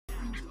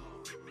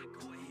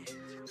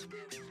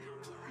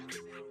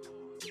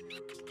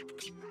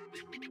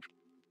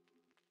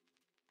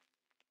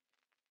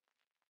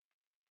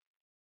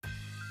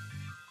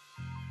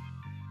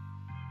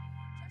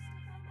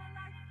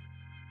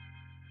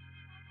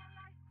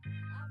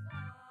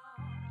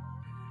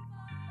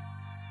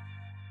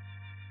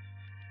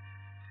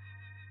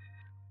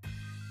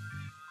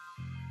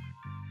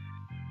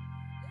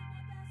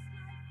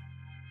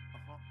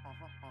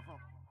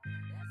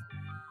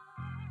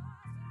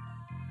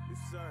Yes,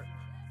 sir.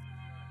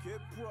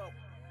 Kid Pro,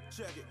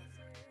 check it.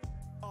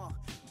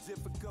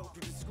 Difficult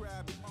to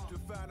describe it. To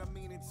find a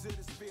meaning to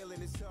this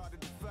feeling, it's hard to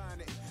define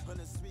it.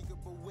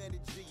 Unspeakable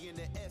energy and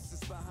the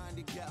essence behind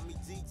it got me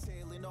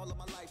detailing all of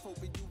my life,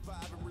 hoping you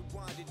vibe and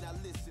rewind it. Now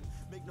listen,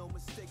 make no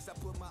mistakes, I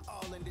put my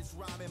all in this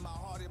rhyme, and my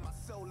heart and my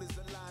soul is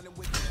aligning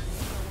with every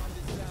show I'm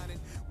designing.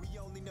 We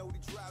only know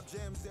to drop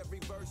gems, every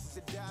verse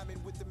is a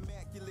diamond with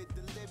immaculate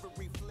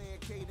delivery, flair,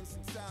 cadence,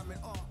 and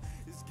timing.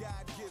 It's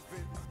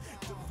God-given,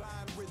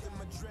 divine rhythm,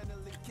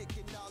 adrenaline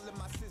kicking all in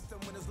my system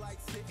when it's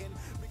lights hitting.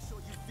 Make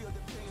sure you feel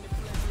the pain and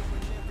pleasure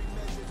in every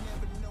measure,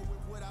 never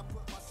knowing what I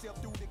put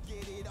myself through to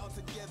get it all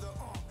together.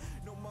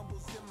 No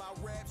mumbles in my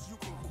raps, you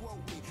can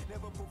quote me.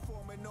 Never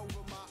performing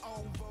over my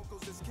own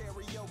vocals, it's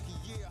karaoke.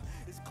 Yeah,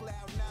 it's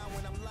cloud nine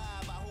when I'm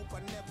live, I hope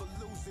I never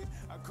lose it.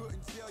 I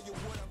couldn't tell you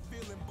what I'm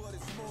feeling, but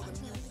it's more than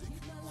music.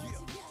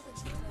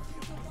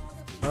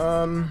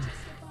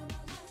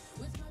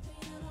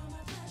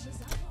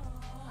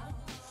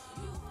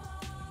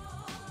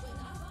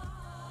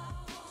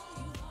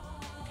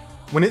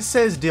 When it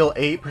says deal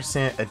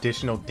 8%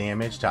 additional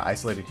damage to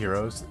isolated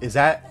heroes, is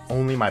that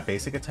only my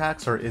basic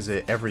attacks or is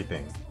it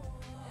everything?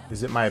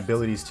 Is it my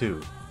abilities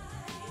too?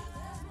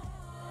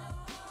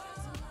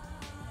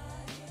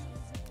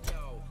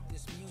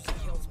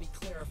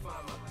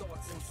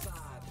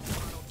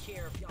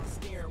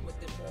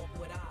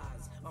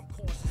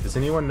 Does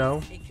anyone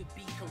know?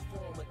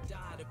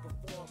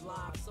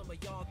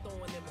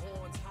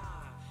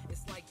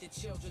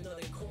 Children of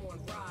the corn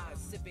rise,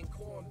 sipping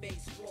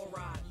corn-based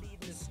fluoride, leading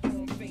the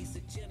storm face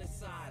of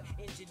genocide,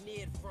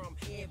 engineered from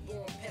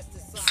airborne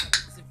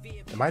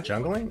pesticides. Am I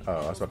jungling? Oh,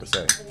 I was about to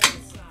say.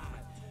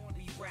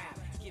 We rap,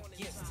 give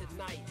gifts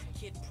tonight.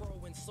 Kid Pro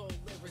and soul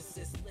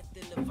lyricist,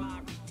 lifting the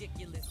vibe,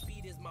 ridiculous.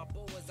 Beat is my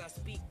bow as I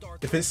speak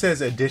dark. If it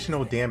says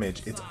additional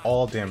damage, it's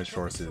all damage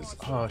sources.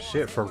 Oh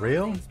shit, for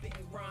real?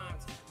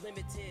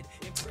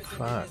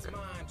 Fuck.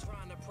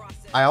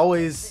 I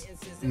always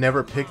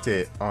never picked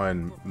it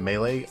on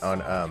melee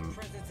on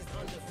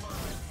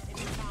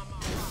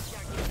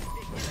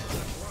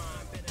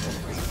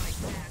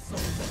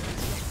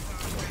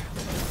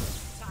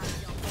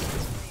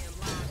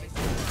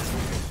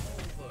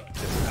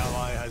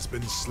ally has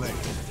been slain.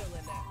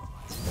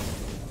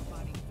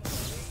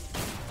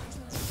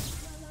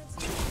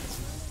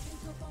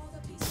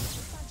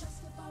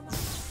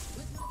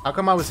 How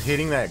come I was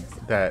hitting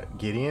that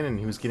Gideon and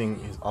he was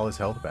getting all his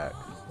health back?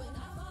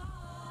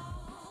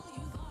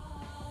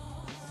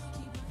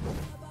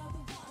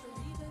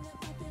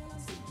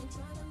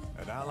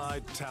 An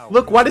allied tower.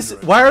 Look,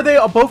 why are they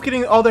both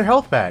getting all their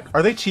health back?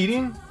 Are they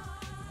cheating?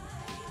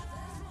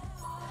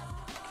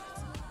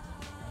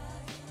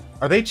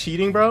 Are they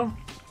cheating, bro?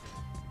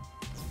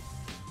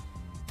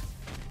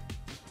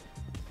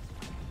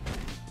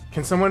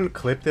 Can someone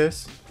clip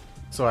this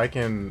so I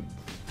can...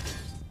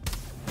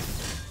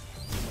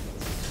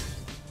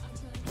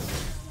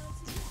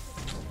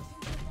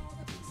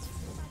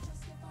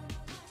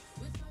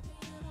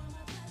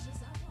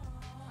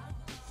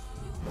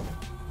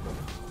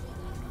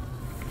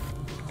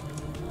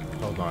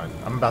 Hold on,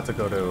 I'm about to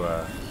go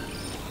to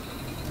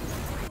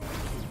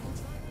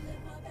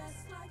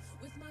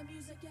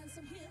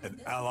An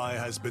ally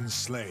has been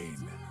slain.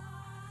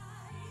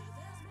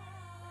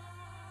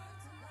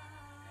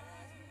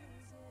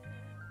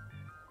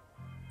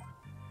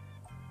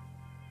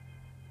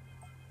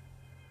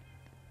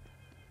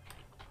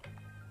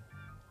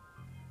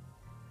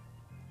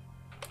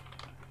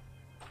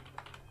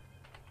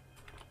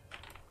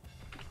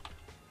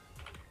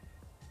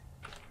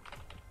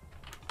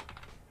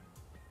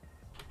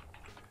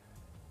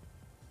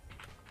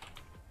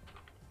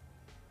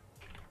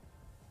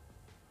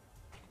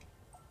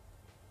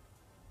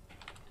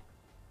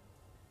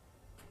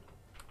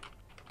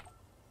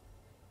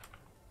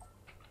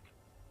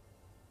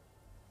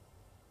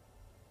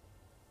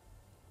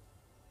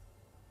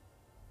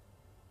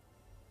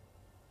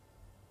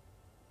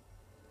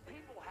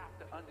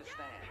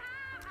 Understand.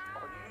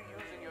 Are you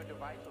using your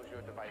device or is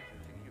your device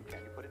using you?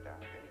 Can you put it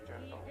down? Can you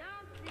turn it off?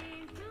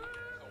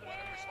 So what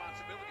a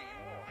responsibility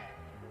you all have.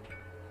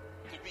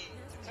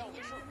 To tell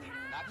the truth.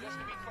 Not just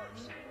to be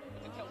first,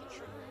 but to tell the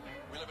truth.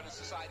 We live in a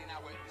society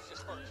now where it's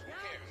just first. Who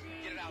cares?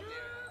 Get it out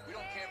there. We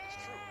don't care if it's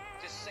true.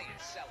 Just say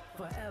it, sell it.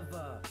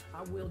 Forever,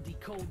 I will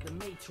decode the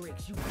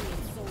matrix. You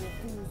being sold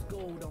fool's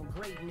gold on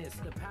greatness.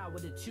 The power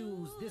to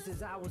choose, this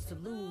is ours to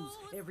lose.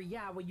 Every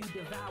hour you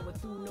devour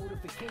through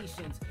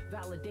notifications.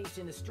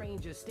 Validation of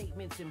strangers,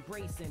 statements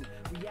embracing.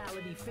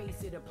 Reality,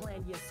 face it, a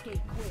plan you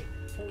escape quick.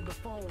 Hold the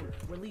phone,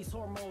 release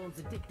hormones,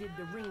 addicted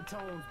to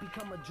ringtones.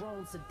 Become a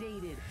drone,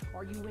 sedated.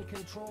 Are you in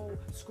control?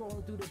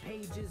 Scrolling through the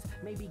pages.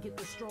 Maybe get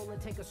the stroller,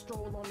 take a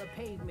stroll on the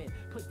pavement.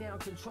 Put down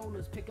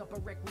controllers, pick up a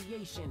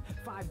recreation.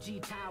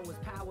 5G towers. is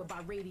powered by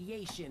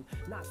radiation.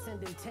 Not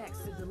sending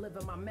text to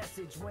deliver my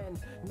message when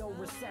no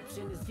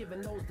reception is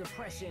giving those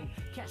depression.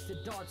 Catch the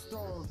darts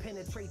thrown,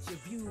 penetrate your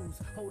views.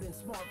 Holding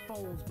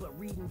smartphones but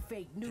reading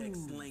fake news.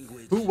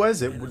 Who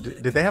was it?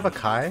 Did they have a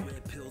Kai?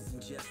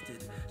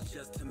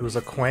 It was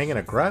a Quang and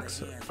a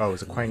Grux? Oh, it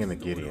was a Quang and the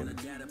Gideon.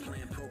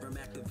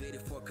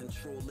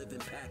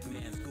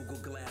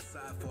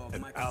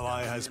 An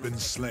ally has been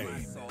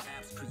slain.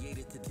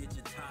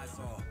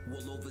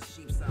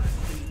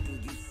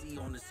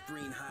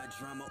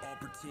 Drama, all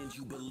pretend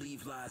you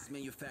believe lies.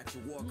 Manufacture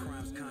war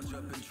crimes, conjure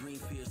up and dream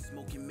fear.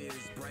 Smoking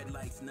mirrors, bright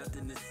lights,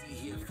 nothing to see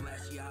here.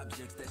 Flashy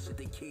objects, that shit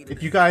they cater.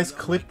 If you guys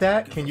clip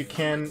that, can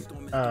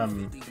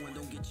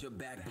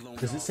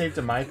does it save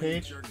to my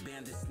page?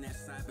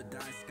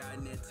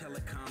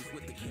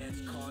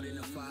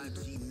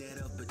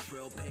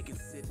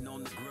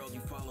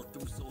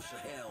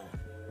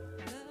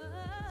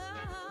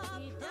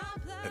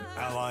 An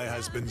ally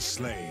has been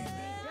slain.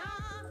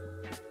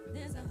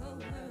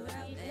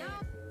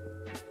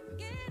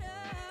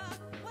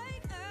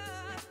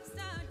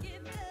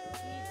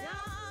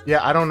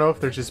 Yeah, I don't know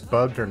if they're just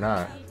bugged or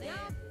not.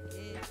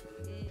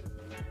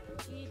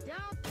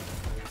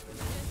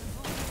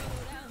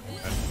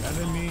 An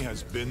enemy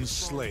has been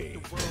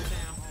slain.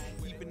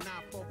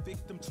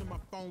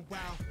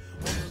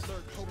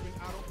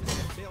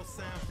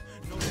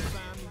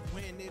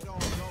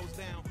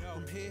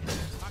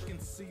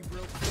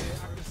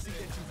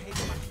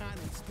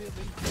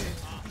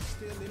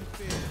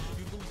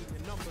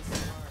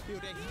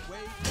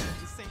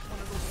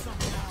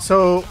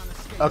 So,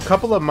 a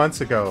couple of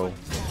months ago,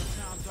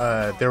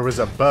 there was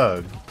a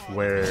bug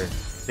where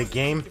the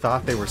game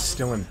thought they were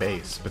still in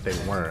base, but they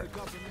weren't,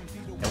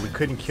 and we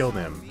couldn't kill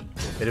them.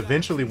 It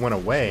eventually went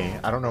away.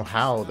 I don't know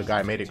how the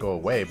guy made it go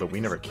away, but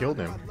we never killed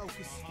him.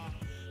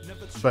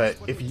 But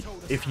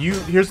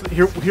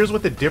here's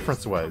what the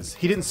difference was.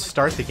 He didn't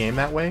start the game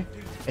that way,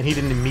 and he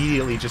didn't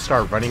immediately just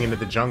start running into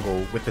the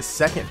jungle with the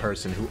second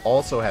person who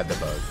also had the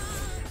bug.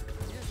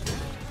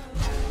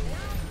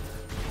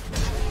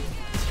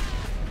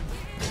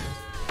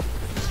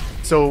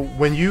 So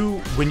when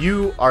you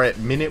are at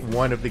minute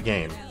 1 of the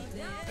game,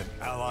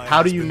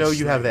 how do you know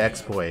you have the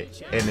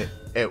exploit? And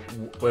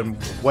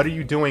what are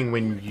you doing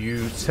when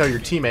you tell your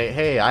teammate,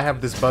 "Hey, I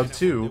have this bug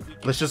too.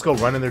 Let's just go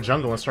run in their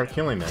jungle and start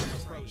killing them"?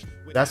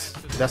 That's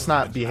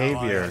not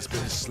behavior.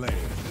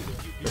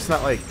 It's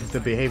not like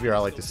the behavior I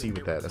like to see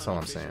with that. That's all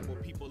I'm saying.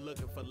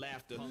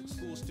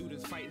 School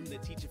students fighting the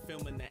teacher,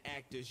 filming the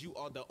actors. You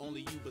are the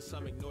only you, but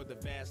some ignore the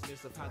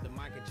vastness of how the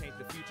mind can change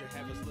the future.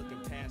 Have us looking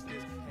past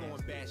this,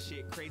 going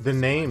batshit crazy. The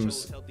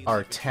names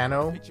are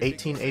Tano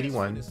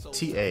 1881,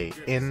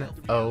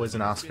 T-A-N-O as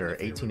in Oscar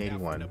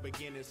 1881,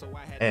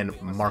 and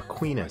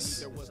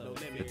Marquinus.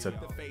 It's a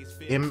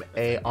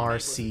M-A-R-C-Q-U-I-N-I-U-S.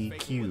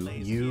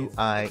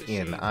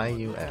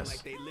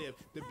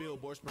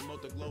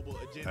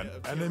 An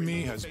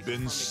enemy has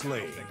been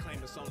slain.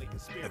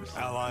 An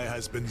ally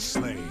has been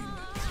slain.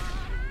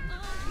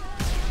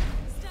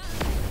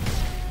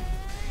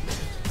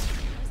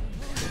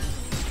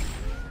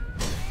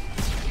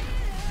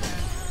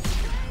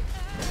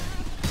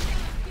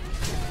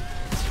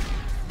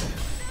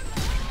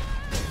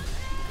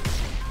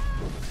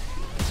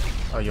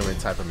 Oh, you want me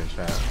to type them in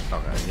chat?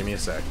 Okay, give me a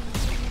sec.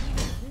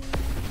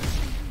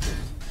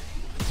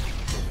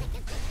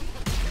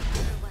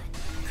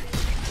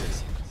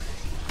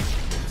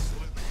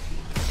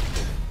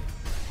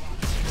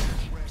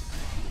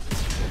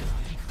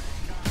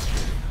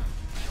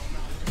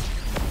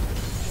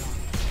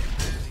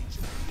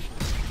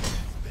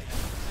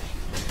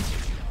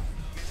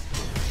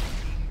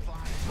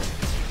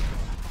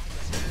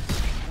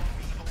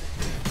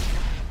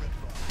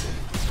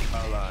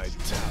 Allied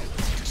tower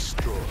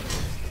destroyed.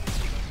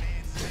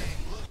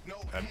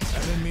 An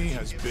enemy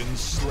has been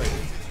slain.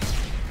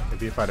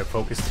 Maybe if I'd have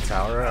focused the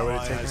tower, I would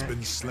have Ally taken has it.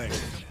 been slain.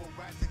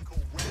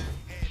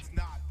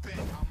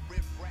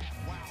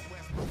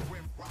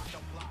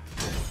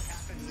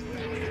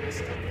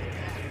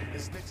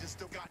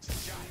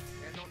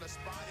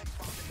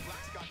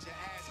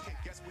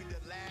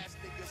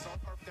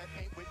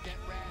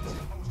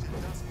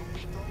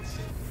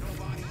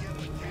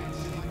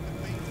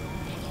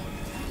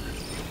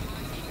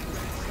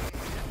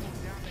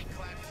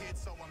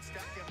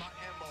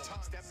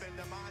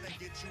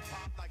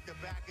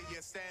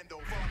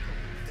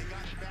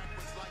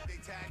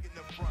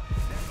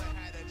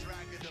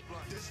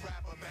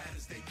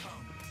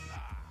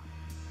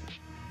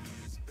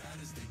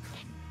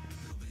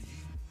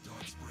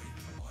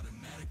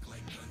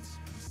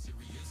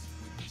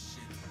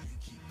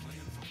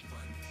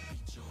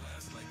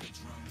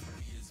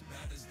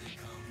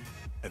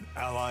 An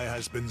ally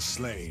has been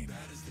slain.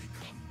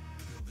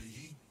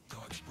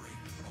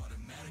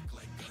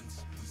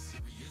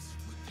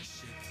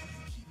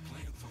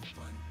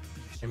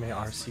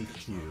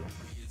 M-A-R-C-Q.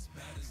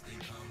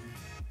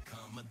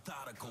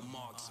 Methodical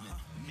marksman,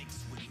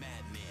 mixed with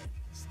madman.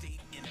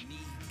 State enemy,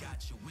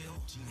 got your will,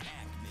 Gene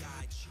Hackman.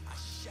 I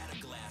shatter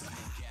glass,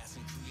 make gas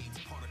and creates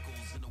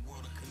particles in a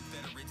world of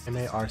Confederates.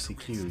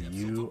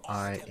 MARCQUINIUS.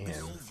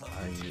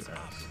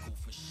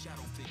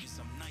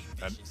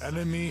 An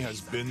enemy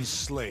has been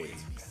slain.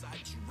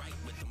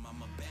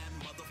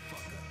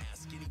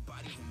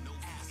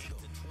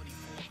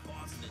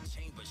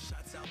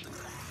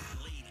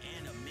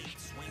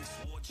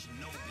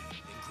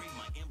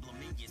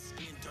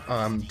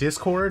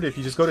 Discord, if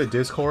you just go to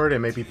Discord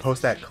and maybe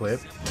post that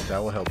clip, that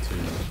will help too.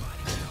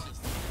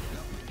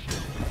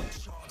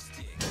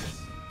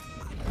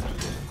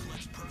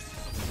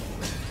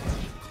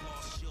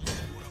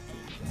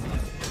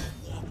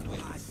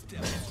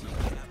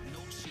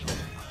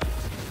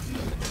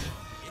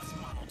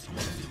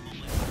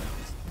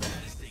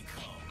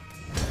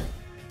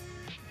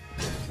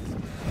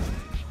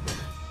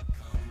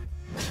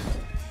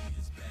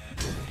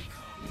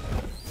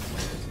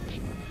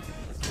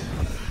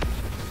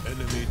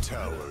 Enemy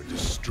tower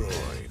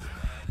destroyed.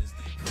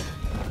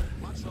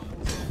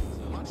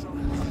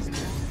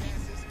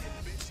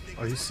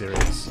 Are you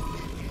serious?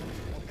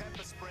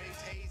 Pepper sprayed,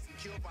 tased, and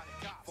killed by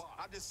the cops.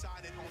 I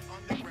decided on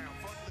underground,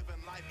 fuck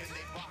living life in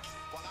they box.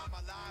 While I'm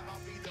alive,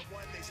 I'll be the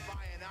one they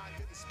spy and I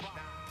couldn't spot.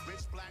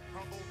 Rich, black,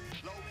 humble,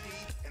 low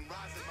key, and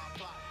rising my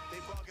plot. They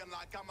bugging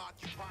like I'm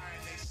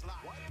occupying they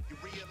slot. You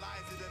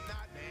realize it or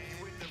not, man?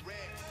 You in the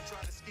red, you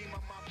try to scheme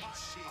on my pot.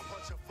 Shit, I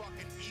punch a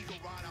fucking eagle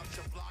right out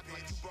your block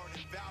like you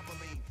burning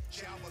Valvoline.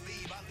 Shall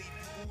believe I leave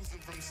you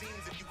oozing from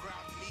seams if you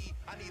crowd me.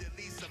 I need at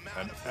least some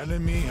An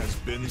enemy has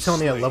been You're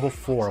telling me at slain. level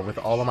 4 with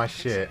all of my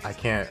shit, I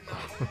can't.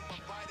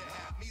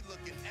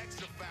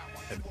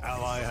 An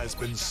ally has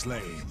been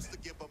slain.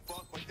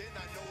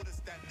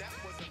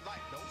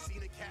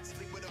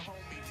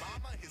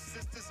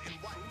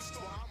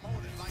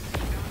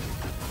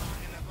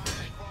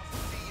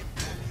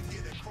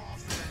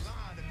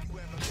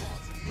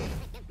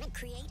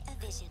 Create a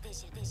vision.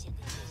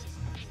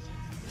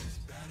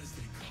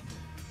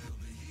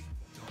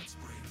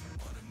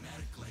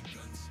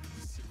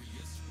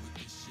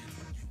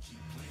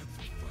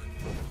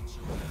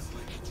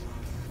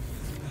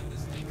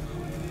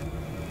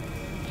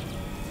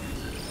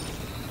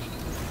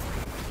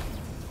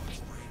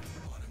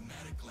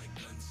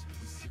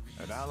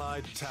 An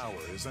allied tower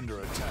is under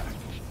attack.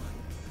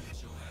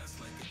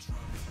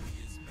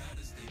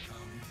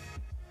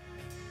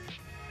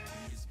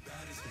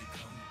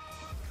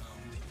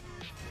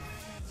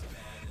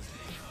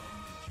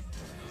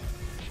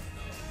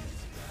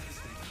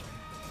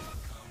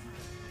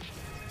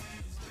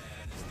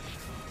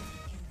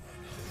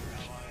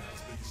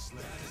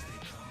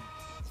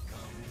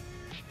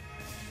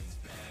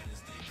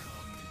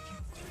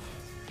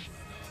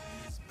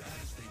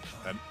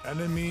 An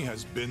enemy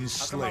has been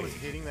How come I slain. was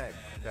hitting that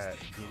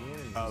Gideon and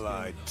he was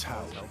Allied getting tower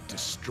all his health back?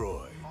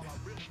 destroyed.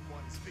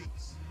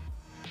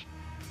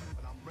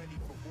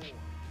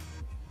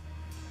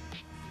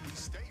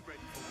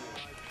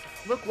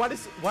 Look,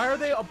 why are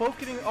they both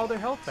getting all their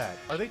health back?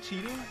 Are they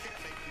cheating?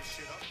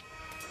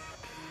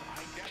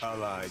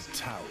 Allied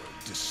tower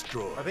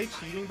destroyed. Are they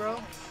cheating, bro?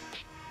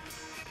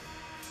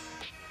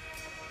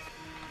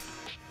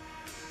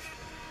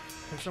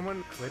 Can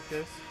someone clip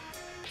this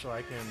so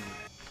I can...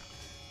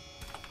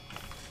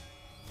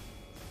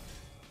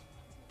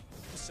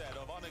 Set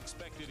of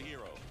unexpected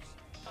heroes.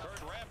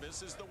 Kurt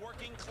Rambis is the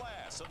working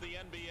class of the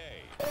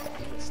NBA.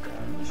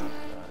 Established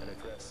an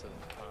aggressive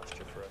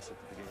posture for us at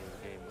the beginning of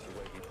the game with the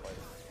way he played,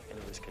 and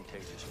it was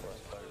contagious for us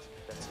players.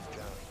 That's his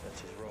job,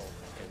 that's his role,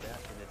 and that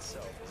in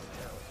itself is a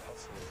talent.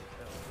 Hustle is a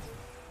talent.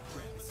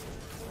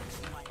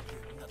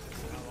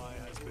 Ally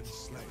has been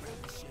slain.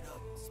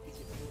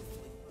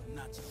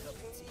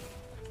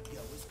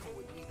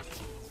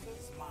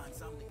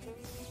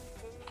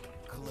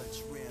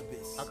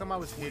 How come I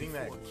was hitting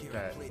that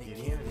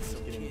Gideon and he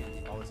was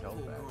getting all his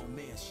health back?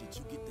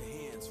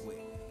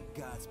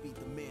 Godspeed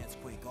the man's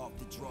quick off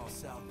the draw,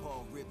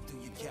 southpaw rip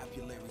through your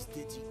capillaries,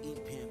 digi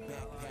ink pen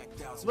backpack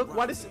thousand. Look,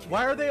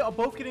 why are they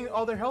both getting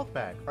all their health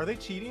back? Are they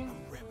cheating?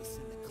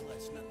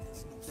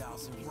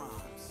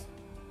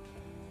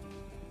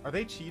 Are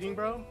they cheating,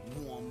 bro?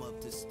 Warm up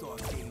to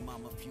start game,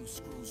 I'm a few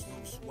screws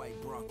loose, white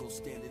Bronco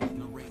standing in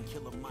the ring,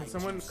 killer Mike. Can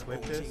someone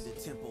clip this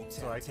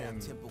so I can...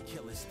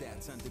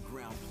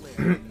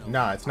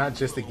 Nah, it's not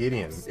just the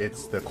Gideon,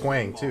 it's the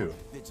Quang too.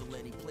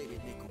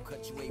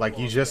 Like,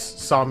 you just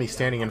saw me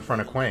standing in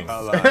front of Quang.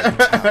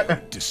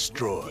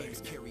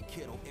 Destroyed.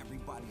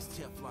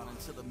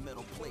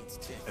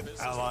 An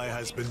ally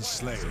has been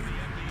slain.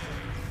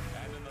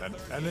 An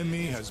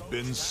enemy has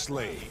been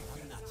slain.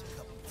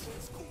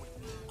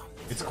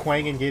 It's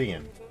Quang and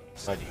Gideon.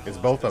 Like, it's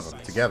both of them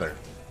together.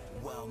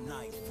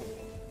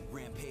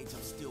 Rampage,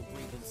 I'm still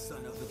breathing,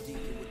 son of a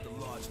deacon with the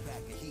large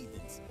pack of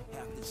heathens.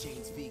 Half the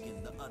chain's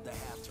vegan, the other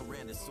half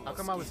tyrannosaurus. How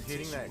come I was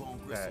hitting that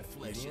Gideon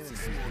and he was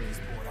getting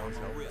all his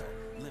health back?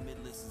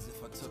 Limitless as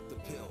if I took the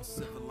pill.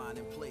 Silver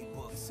lining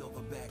playbook,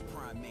 silverback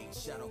primate,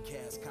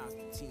 shadowcast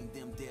Constantine,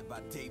 them dead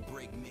by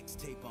daybreak.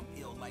 Mixtape, I'm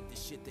ill like the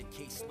shit that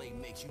K-Slay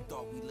makes. You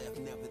thought we left,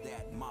 never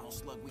that. Mono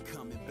slug, we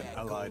coming back.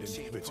 Allied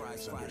inhibitor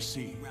is under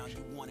siege.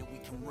 You want it, we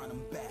can run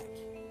them back.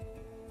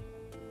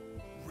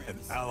 An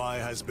ally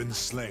has been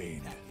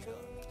slain.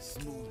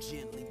 Smooth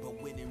gently,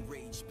 but when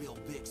enraged, Bill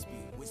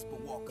Bixby. Whisper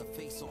walker,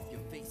 face off your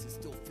face, it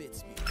still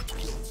fits me.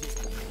 Kill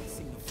gently,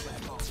 sing the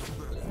flag off the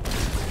murder.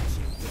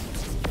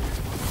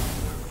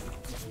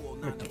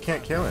 You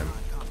can't kill him.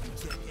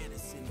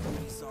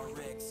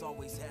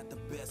 Always had the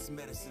best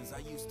medicines. I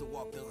used to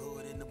walk the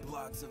hood in the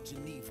blocks of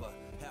Geneva.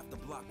 Half the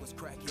block was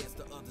crackheads,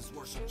 the others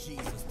worship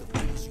Jesus. The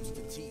police used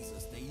to tease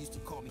us. They used to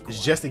call me.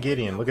 It's just a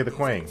Gideon. Look at the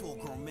Quang.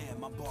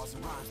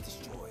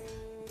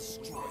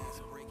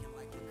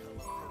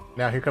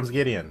 Now here comes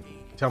Gideon.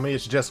 Tell me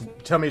it's just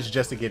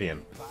a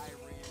Gideon.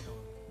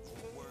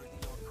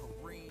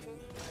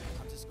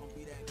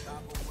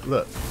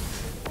 Look.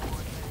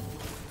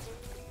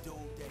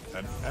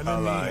 An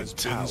enemy has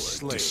been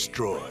slain.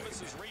 Destroyed.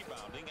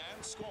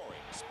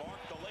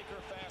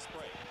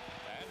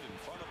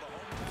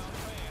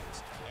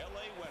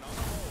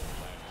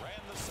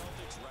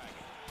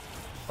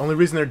 Only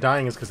reason they're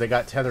dying is because they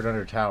got tethered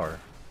under tower.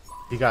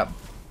 He got...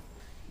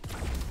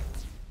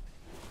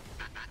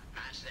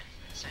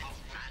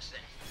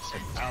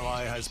 An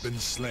ally has been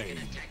slain.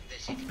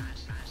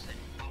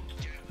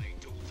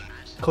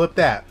 Clip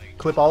that.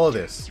 Clip all of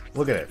this.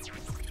 Look at it.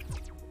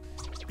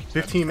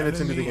 15 minutes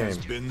into the game. Has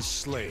been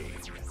slain.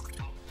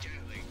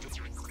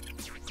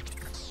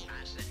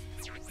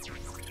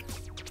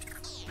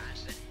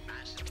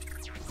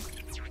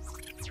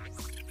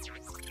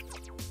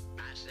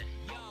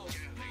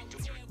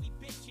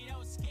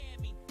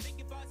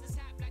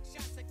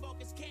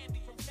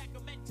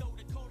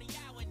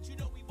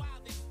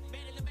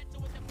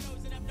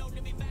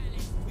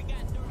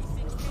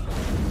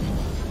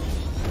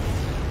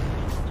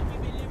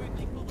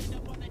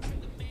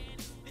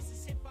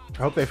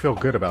 I hope they feel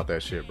good about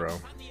that shit, bro.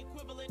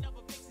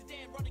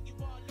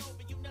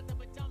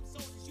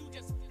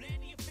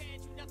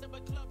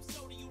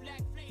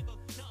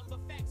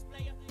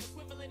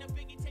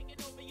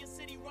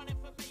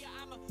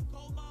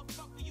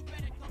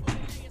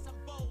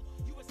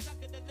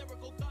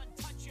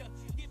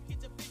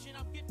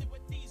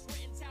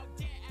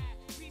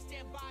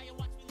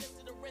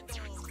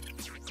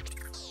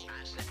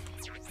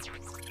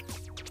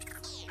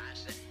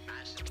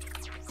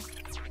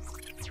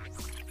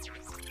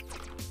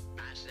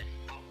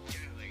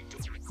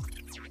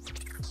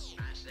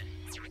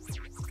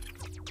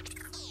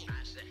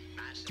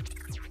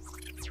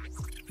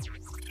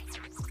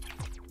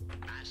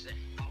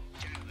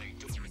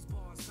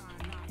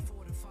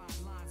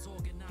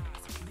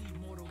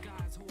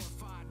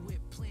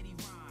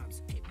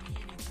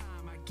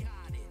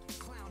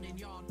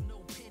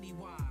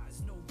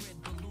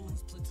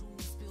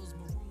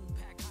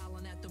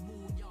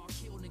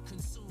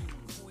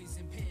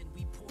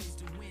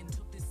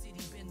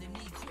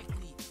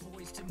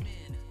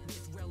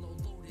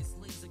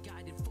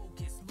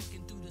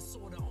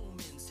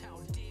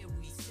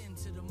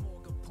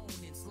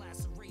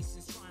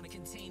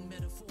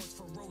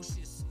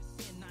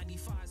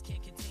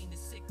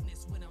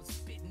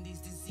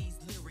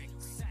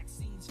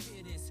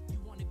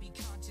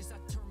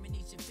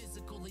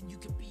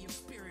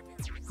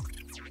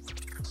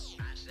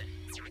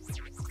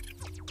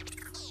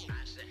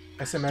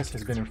 SMS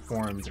has been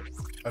informed.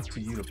 Up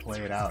to you to play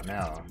it out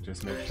now.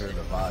 Just make sure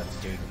the VOD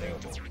stays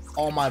available.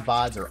 All my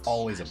VODs are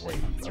always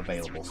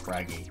available,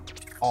 Spraggy.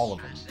 All of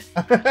them.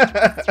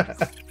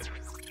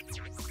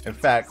 In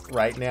fact,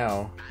 right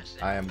now,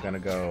 I am going to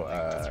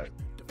go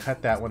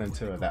cut that one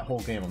into that whole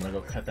game. I'm going to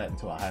go cut that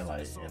into a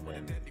highlight and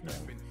then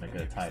make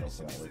it a title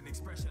so that way